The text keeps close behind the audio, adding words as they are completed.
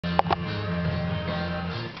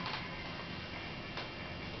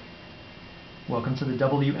Welcome to the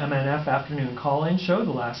WMNF Afternoon Call-In Show,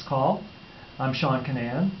 The Last Call. I'm Sean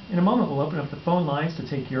Canan. In a moment, we'll open up the phone lines to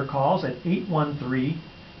take your calls at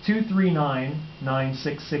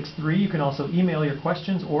 813-239-9663. You can also email your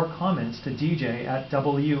questions or comments to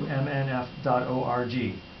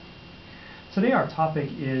dj@wmnf.org. Today our topic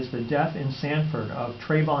is the death in Sanford of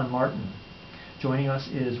Trayvon Martin. Joining us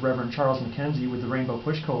is Reverend Charles McKenzie with the Rainbow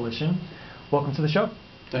Push Coalition. Welcome to the show.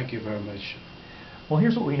 Thank you very much. Well,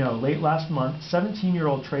 here's what we know. Late last month,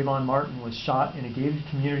 17-year-old Trayvon Martin was shot in a gated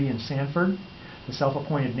community in Sanford. The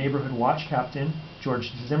self-appointed neighborhood watch captain, George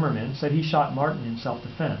Zimmerman, said he shot Martin in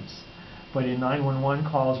self-defense. But in 911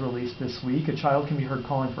 calls released this week, a child can be heard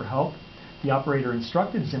calling for help. The operator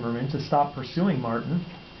instructed Zimmerman to stop pursuing Martin.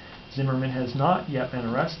 Zimmerman has not yet been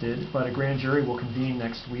arrested, but a grand jury will convene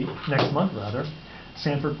next month.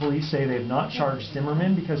 Sanford Police say they have not charged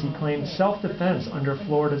Zimmerman because he claimed self-defense under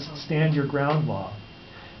Florida's Stand Your Ground law.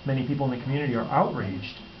 Many people in the community are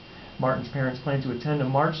outraged. Martin's parents plan to attend a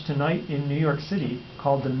march tonight in New York City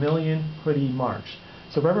called the Million Hoodie March.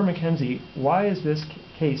 So, Reverend McKenzie, why is this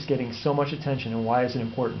case getting so much attention and why is it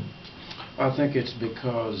important? I think it's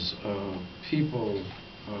because people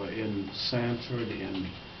in Sanford and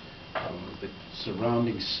the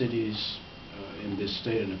surrounding cities in this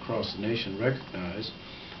state and across the nation recognize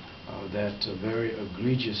that a very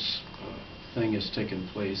egregious thing has taken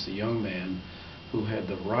place. A young man who had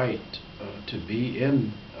the right to be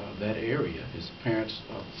in that area. His parents'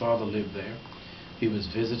 father lived there. He was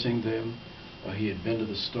visiting them. He had been to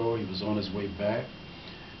the store. He was on his way back.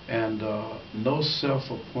 And no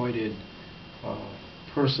self-appointed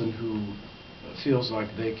person who feels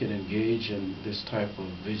like they can engage in this type of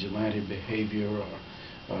vigilante behavior or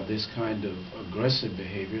this kind of aggressive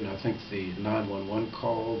behavior, and I think the 911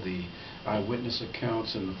 call, the eyewitness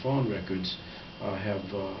accounts, and the phone records have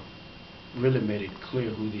really made it clear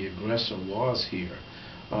who the aggressor was here.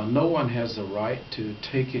 No one has the right to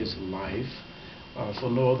take his life for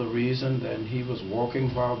no other reason than he was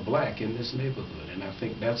walking while black in this neighborhood, and I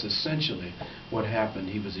think that's essentially what happened.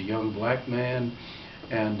 He was a young black man,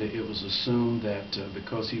 and it was assumed that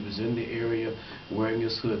because he was in the area wearing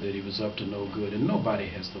his hood that he was up to no good, and nobody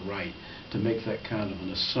has the right to make that kind of an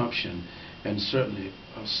assumption, and certainly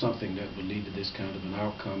something that would lead to this kind of an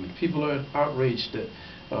outcome. And people are outraged that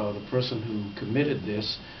the person who committed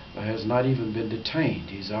this has not even been detained.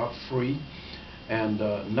 He's out free, and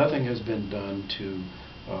nothing has been done to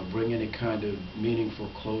bring any kind of meaningful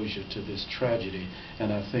closure to this tragedy.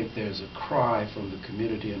 And I think there's a cry from the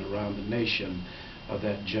community and around the nation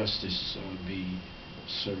that justice be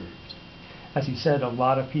served. As you said, a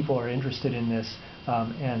lot of people are interested in this,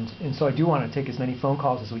 and so I do want to take as many phone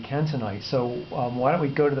calls as we can tonight. So why don't we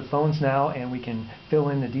go to the phones now, and we can fill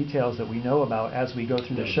in the details that we know about as we go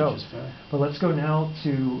through the show. But let's go now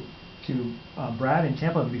to Brad in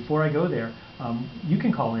Tampa. And before I go there, you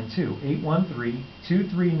can call in too,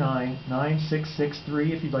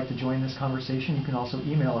 813-239-9663 if you'd like to join this conversation. You can also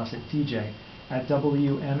email us at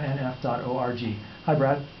dj@wmnf.org. Hi,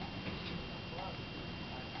 Brad.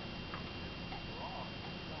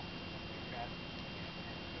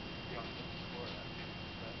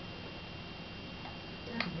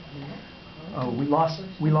 Oh, we lost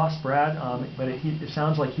Brad, but it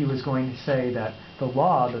sounds like he was going to say that the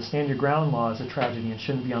law, the Stand Your Ground law, is a tragedy and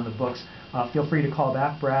shouldn't be on the books. Feel free to call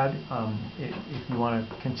back, Brad, if you want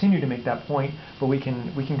to continue to make that point, but we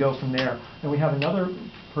can go from there. And we have another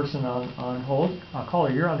person on hold.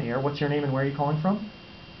 Caller, you're on the air. What's your name and where are you calling from?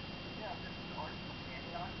 Yeah, this is Art from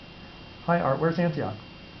Antioch. Hi, Art. Where's Antioch?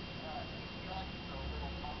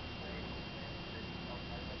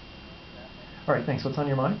 All right, thanks. What's on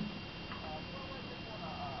your mind?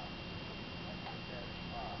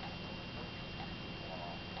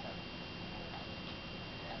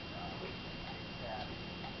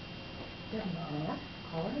 WMNF,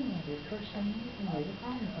 caller, and your first name and where you're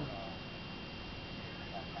calling from.